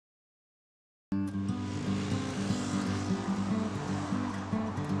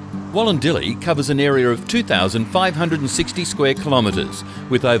Wollondilly covers an area of 2,560 square kilometres,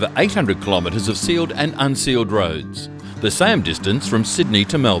 with over 800 kilometres of sealed and unsealed roads, the same distance from Sydney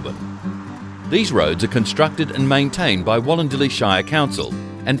to Melbourne. These roads are constructed and maintained by Wollondilly Shire Council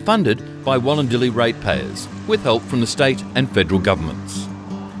and funded by Wollondilly ratepayers, with help from the state and federal governments.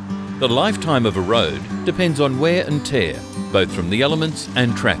 The lifetime of a road depends on wear and tear, both from the elements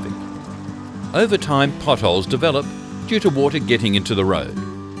and traffic. Over time, potholes develop due to water getting into the road,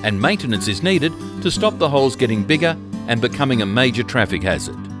 and maintenance is needed to stop the holes getting bigger and becoming a major traffic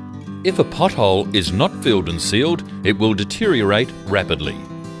hazard. If a pothole is not filled and sealed, it will deteriorate rapidly.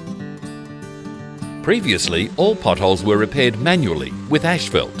 Previously, all potholes were repaired manually with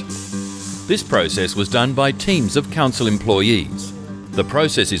asphalt. This process was done by teams of council employees. The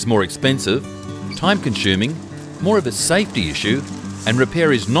process is more expensive, time-consuming, more of a safety issue, and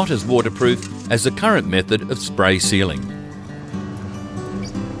repair is not as waterproof as the current method of spray sealing.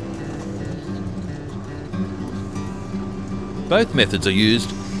 Both methods are used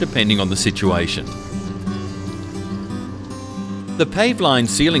depending on the situation. The paved line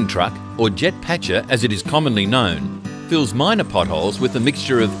sealing truck, or jet patcher as it is commonly known, fills minor potholes with a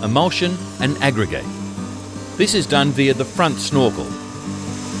mixture of emulsion and aggregate. This is done via the front snorkel.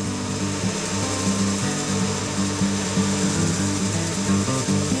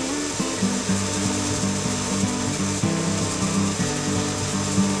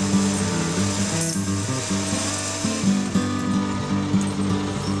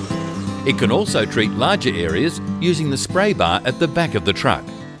 It can also treat larger areas using the spray bar at the back of the truck.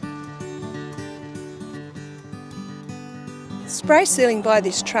 Spray sealing by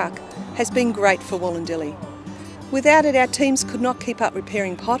this truck has been great for Wollondilly. Without it, our teams could not keep up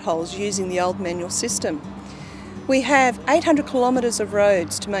repairing potholes using the old manual system. We have 800 kilometres of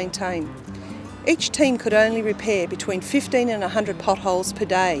roads to maintain. Each team could only repair between 15 and 100 potholes per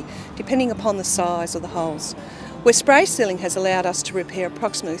day, depending upon the size of the holes, where spray sealing has allowed us to repair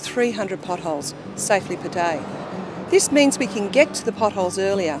approximately 300 potholes safely per day. This means we can get to the potholes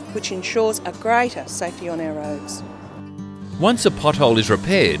earlier, which ensures a greater safety on our roads. Once a pothole is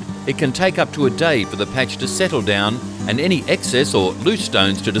repaired, it can take up to a day for the patch to settle down and any excess or loose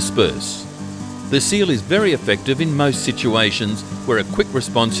stones to disperse. The seal is very effective in most situations where a quick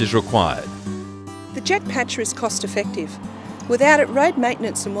response is required. The jet patcher is cost effective. Without it, road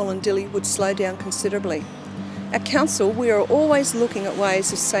maintenance in Wollondilly would slow down considerably. At Council, we are always looking at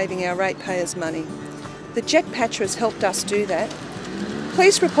ways of saving our ratepayers money. The jet patcher has helped us do that.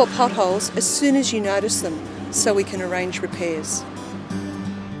 Please report potholes as soon as you notice them so we can arrange repairs.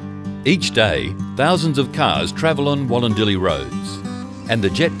 Each day, thousands of cars travel on Wollondilly roads, and the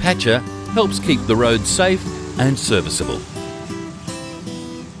jet patcher helps keep the roads safe and serviceable.